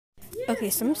Okay,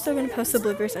 so I'm still gonna post the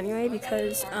bloopers anyway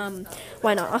because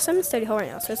why not? Also, I'm in study hall right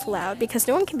now, so it's loud because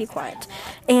no one can be quiet.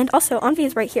 And also, Anvi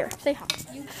is right here. Say hi.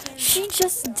 She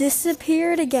just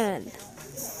disappeared again.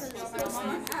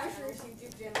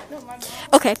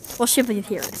 Okay, well she'll be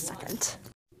here in a second.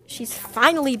 She's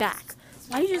finally back.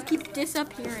 Why do you just keep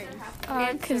disappearing?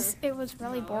 Because it was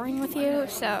really boring with you,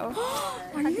 so.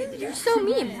 You're so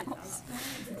mean.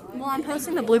 Well, I'm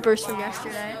posting the bloopers from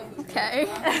yesterday. Okay.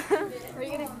 Are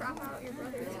you gonna crop out your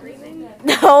brother screaming?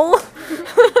 No.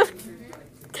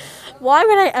 Why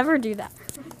would I ever do that?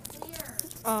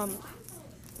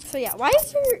 So yeah, why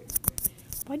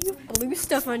do you have blue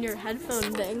stuff on your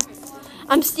headphone thing?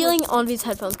 I'm stealing Anvi's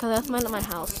headphones because I left mine at my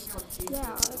house.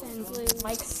 Yeah, and blue.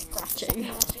 Mike's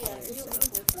scratching.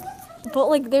 But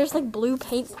like, there's like blue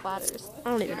paint splatters.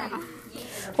 I don't even know.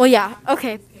 Well, yeah.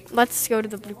 Okay, let's go to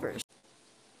the bloopers.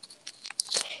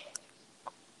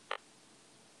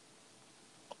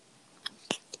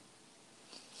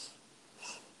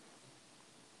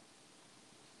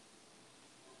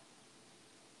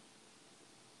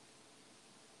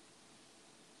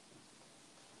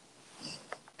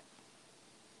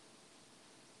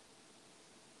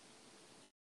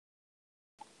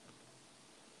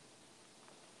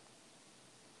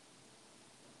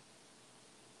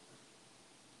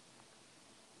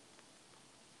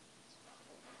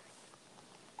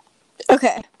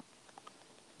 Okay.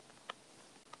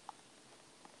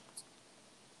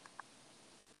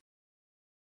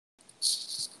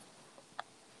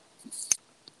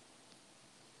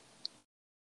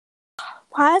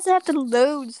 Why does it have to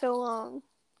load so long?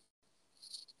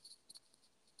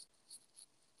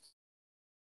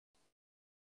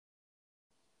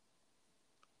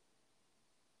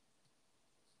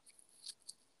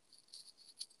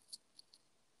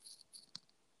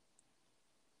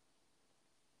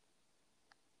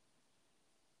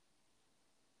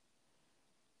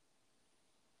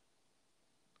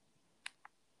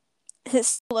 Is it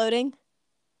still loading?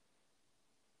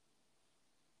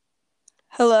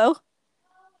 Hello?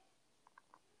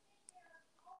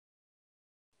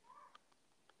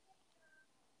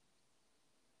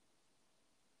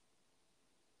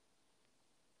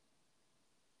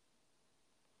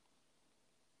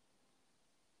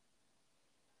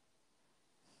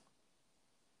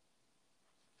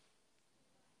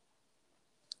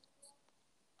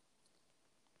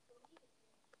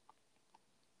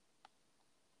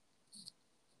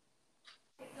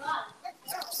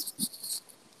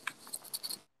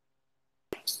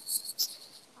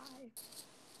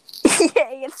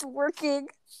 Yay, it's working.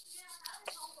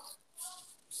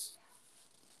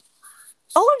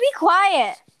 Oh, be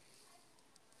quiet.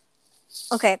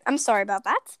 Okay, I'm sorry about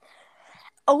that.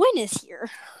 Owen is here.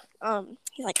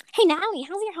 He's like, hey, Natalie,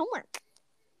 how's your homework?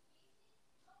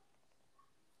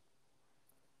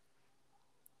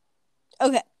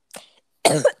 Okay.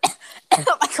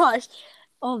 Oh my gosh.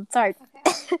 Oh, sorry.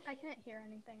 Okay, I couldn't hear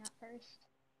anything at first.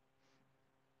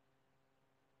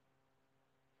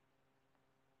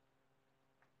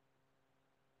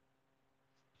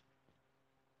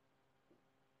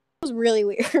 It was really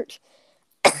weird.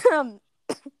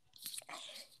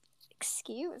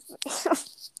 Excuse me.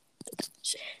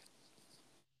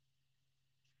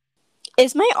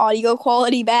 Is my audio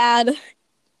quality bad?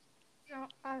 No,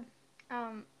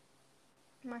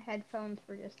 my headphones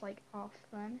were just like off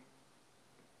then.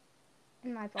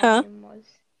 And my volume was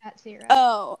at 0.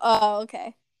 Oh,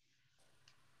 okay.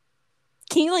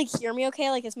 Can you like hear me okay?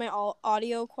 Like, is my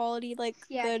audio quality like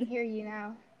Yeah, good? I can hear you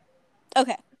now.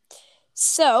 Okay.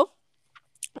 So,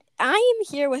 I am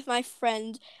here with my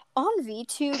friend Anvi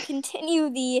to continue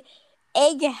the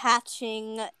egg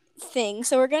hatching thing.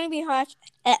 So, we're going to be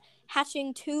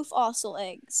hatching 2 fossil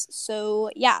eggs. So,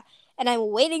 yeah. And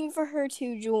I'm waiting for her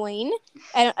to join.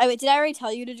 Did I already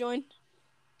tell you to join?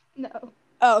 No.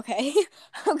 Oh, okay.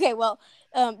 Okay, well,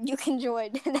 you can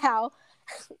join now.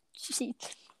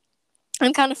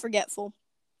 I'm kind of forgetful.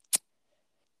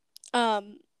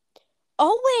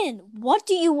 Owen, what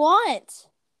do you want?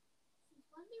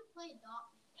 Let me play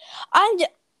Dot.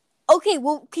 Okay,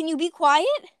 well, can you be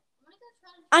quiet?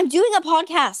 I'm doing a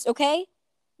podcast, okay?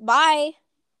 Bye.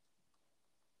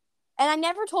 And I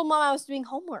never told Mom I was doing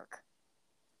homework.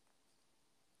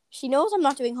 She knows I'm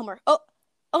not doing homework. Oh,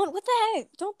 what the heck?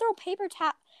 Don't throw paper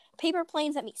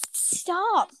planes at me.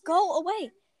 Stop. Go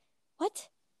away. What?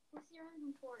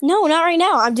 No, not right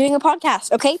now. I'm doing a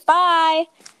podcast. Okay, bye.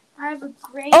 I have a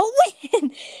great.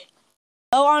 Owen.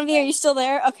 Oh, Anvi, are you still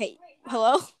there? Okay.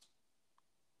 Hello?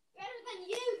 Better than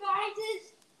you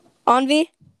guys' Anvi?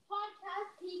 podcast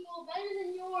people. Better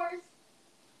than yours.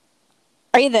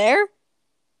 Are you there?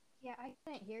 Yeah, I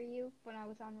couldn't hear you when I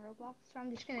was on Roblox, so I'm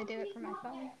just gonna do it from my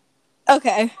phone.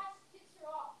 Okay.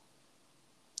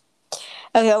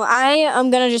 Okay, well, I am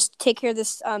gonna just take care of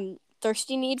this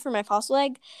thirsty need for my fossil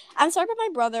egg. I'm sorry about my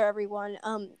brother, everyone.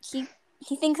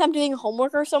 He thinks I'm doing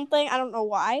homework or something. I don't know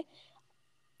why.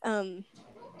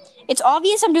 It's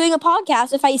obvious I'm doing a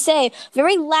podcast if I say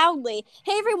very loudly,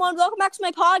 "Hey everyone, welcome back to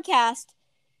my podcast."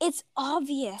 It's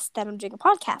obvious that I'm doing a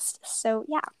podcast. So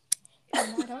yeah.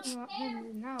 And why don't you want him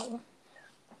to know?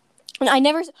 And I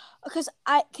never, because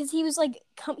he was like,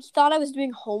 he thought I was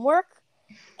doing homework,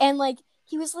 and like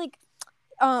he was like,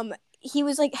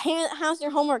 hey, how's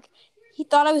your homework? He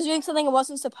thought I was doing something I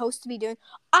wasn't supposed to be doing.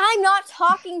 I'm not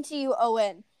talking to you,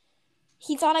 Owen.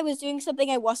 He thought I was doing something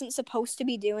I wasn't supposed to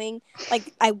be doing.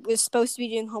 Like I was supposed to be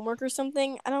doing homework or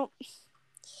something. I don't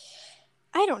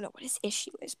know what his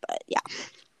issue is, but yeah.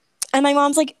 And my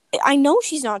mom's like, I know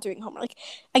she's not doing homework. Like,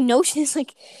 I know she's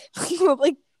like,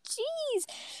 like, jeez.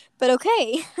 But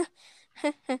okay.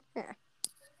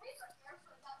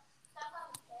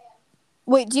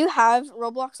 Wait, do you have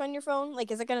Roblox on your phone?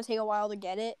 Like, is it gonna take a while to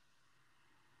get it?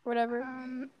 Or whatever?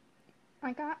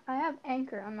 I have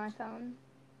Anchor on my phone,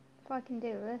 so I can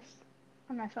do this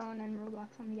on my phone and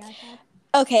Roblox on the iPad.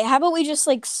 Okay, how about we just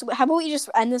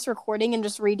end this recording and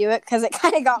just redo it, because it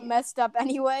kind of got messed up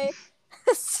anyway.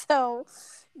 So,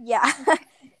 yeah.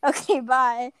 Okay,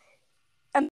 bye.